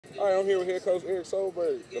All right, I'm here with head coach Erik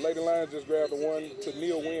Solberg. The Lady Lions just grabbed a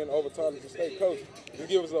 1-0 win over Tarleton State. Coach, just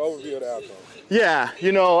give us an overview of the outcome. Yeah,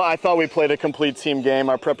 I thought we played a complete team game.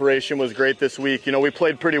 Our preparation was great this week. We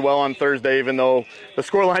played pretty well on Thursday, even though the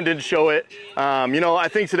scoreline didn't show it. I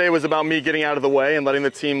think today was about me getting out of the way and letting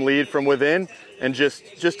the team lead from within and just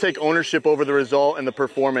take ownership over the result and the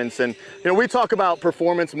performance. And, we talk about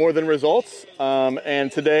performance more than results.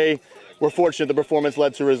 And today, we're fortunate the performance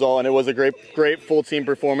led to a result, and it was a great full team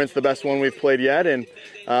performance, the best one we've played yet. And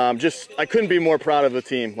I couldn't be more proud of the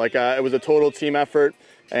team. It was a total team effort,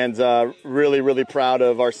 and really, really proud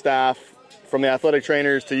of our staff, from the athletic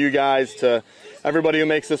trainers to you guys to everybody who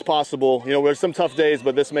makes this possible. There's some tough days,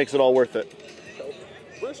 but this makes it all worth it.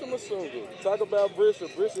 Brisha Musungu, talk about Brisha.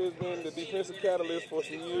 Brisha has been the defensive catalyst for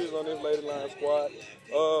some years on this Lady Lions squad.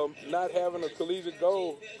 Not having a collegiate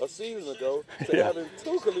goal a season ago to having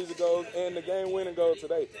 2 collegiate goals and the game-winning goal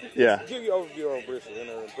today. Yeah. Give your overview on Brisha and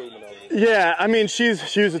her improvement over there. Yeah, I mean, she was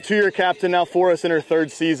a 2-year captain now for us in her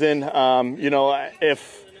 3rd season.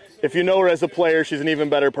 If you know her as a player, she's an even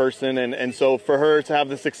better person. And so for her to have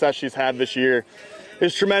the success she's had this year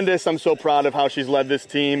is tremendous. I'm so proud of how she's led this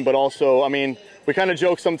team, but also, we kind of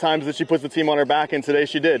joke sometimes that she puts the team on her back, and today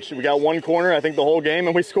she did. We got 1 corner, I think, the whole game,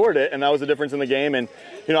 and we scored it, and that was the difference in the game. And,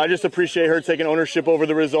 I just appreciate her taking ownership over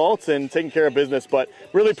the results and taking care of business, but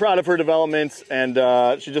really proud of her development, and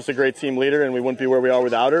she's just a great team leader, and we wouldn't be where we are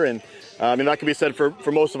without her. And, that can be said for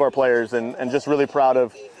most of our players, and just really proud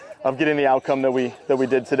of getting the outcome that we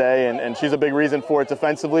did today. And she's a big reason for it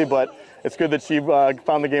defensively, but it's good that she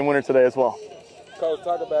found the game winner today as well. Coach,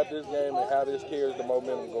 talk about this game and how this carries the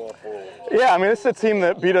momentum going forward. Yeah, it's a team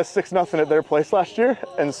that beat us 6-0 at their place last year,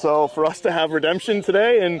 and so for us to have redemption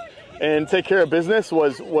today and take care of business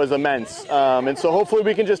was immense. And so hopefully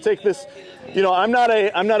we can just take this. I'm not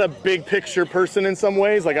a big picture person in some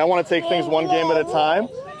ways. I want to take things one game at a time.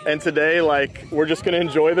 And today, we're just going to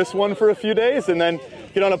enjoy this one for a few days, and then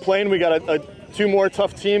get on a plane. We got 2 more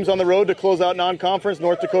tough teams on the road to close out non-conference,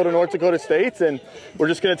 North Dakota State, and we're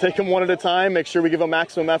just going to take them one at a time, make sure we give a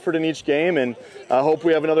maximum effort in each game, and hope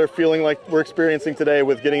we have another feeling like we're experiencing today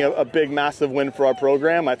with getting a big, massive win for our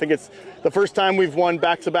program. I think it's the first time we've won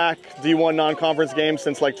back-to-back D1 non-conference games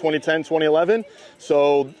since 2010, 2011,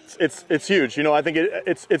 so it's huge. I think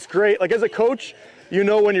it's great. As a coach,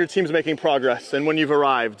 when your team's making progress and when you've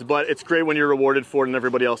arrived, but it's great when you're rewarded for it and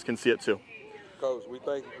everybody else can see it too. Coach, we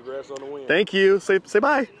thank you. Congrats on the win. Thank you. Say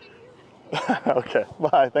bye. Okay,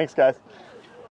 bye. Thanks, guys.